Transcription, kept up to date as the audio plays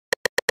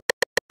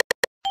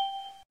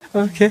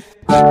Okay.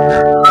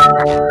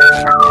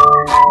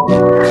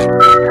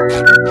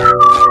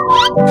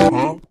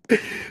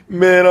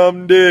 Man,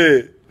 I'm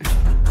dead.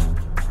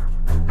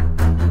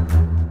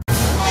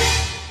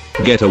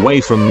 Get away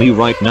from me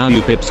right now,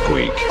 you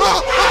pipsqueak.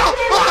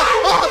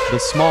 The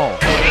small.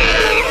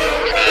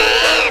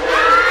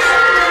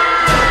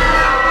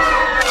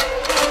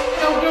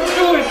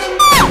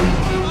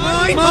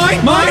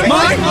 Mine! Oh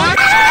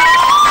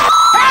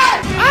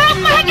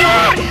my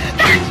god!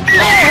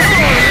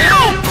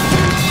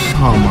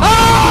 Oh my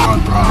god,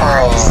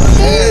 bro.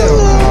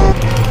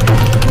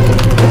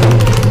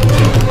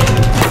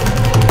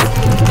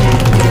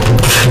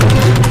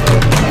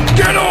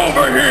 Get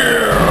over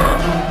here!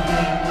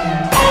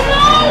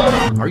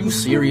 Are you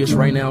serious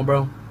right now,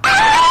 bro?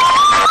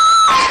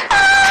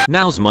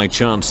 Now's my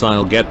chance,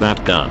 I'll get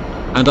that gun.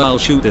 And I'll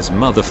shoot this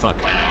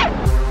motherfucker.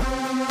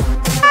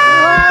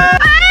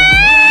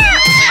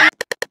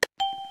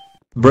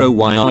 Bro,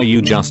 why are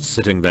you just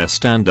sitting there?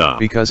 Stand up.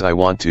 Because I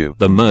want to.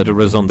 The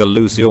murderer's on the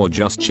loose, you're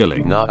just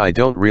chilling. Nah, I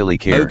don't really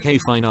care. Okay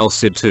fine, I'll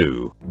sit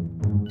too.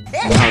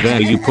 How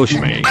dare you push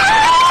me?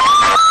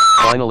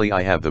 Finally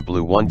I have the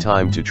blue one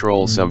time to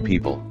troll some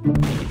people.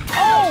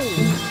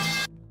 Baby,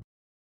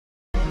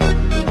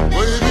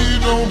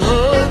 don't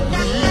hurt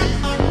me.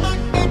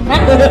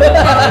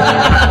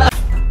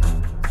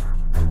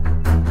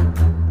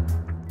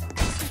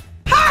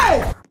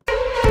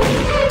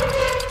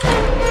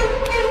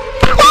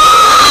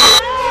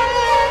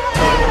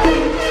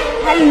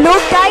 Hello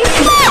guys!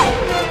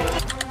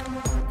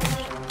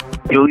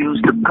 You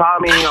used to call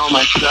me on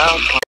my cell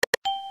phone.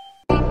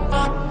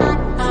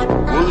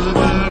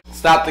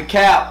 Stop the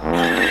cap.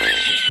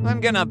 I'm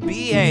gonna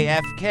be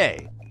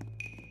AFK.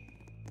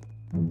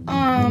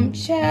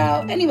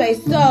 Child. Anyway,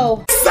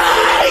 so.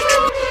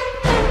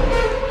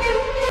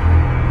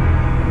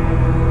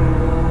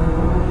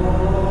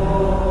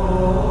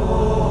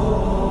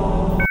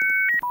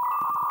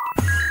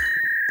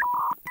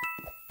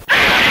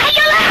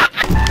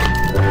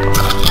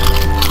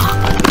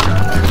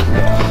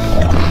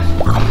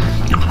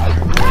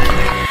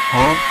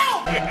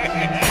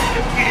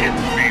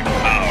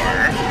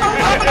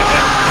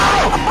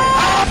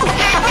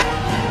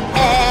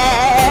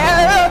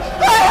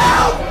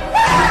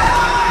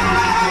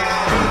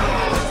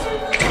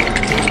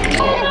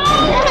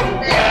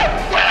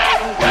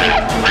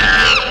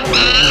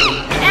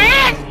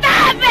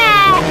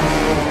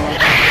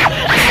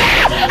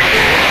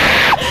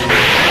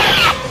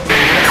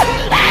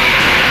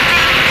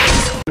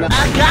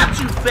 I got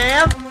you,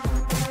 fam!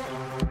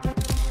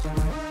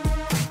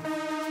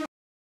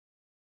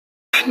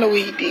 No,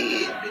 he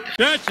did.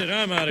 That's it,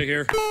 I'm out of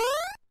here.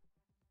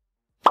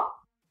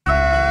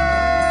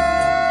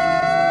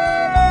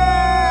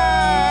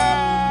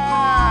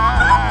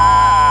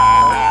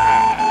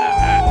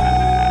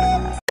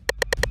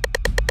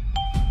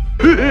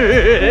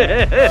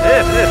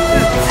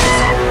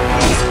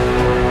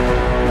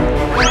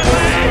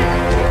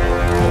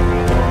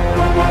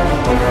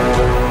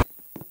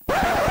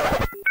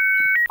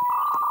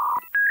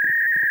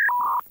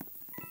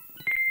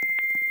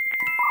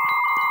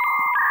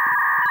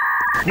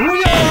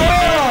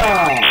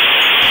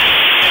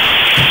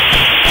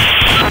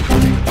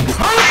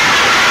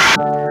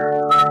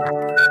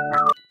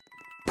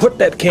 Put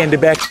that candy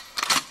back.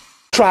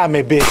 Try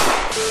me, bitch.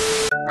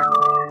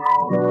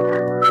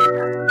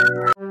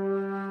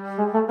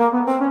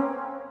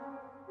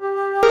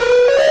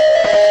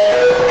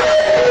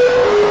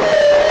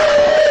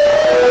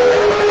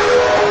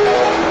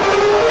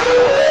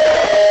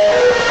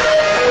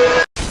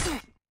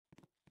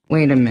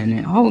 Wait a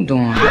minute, hold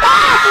on.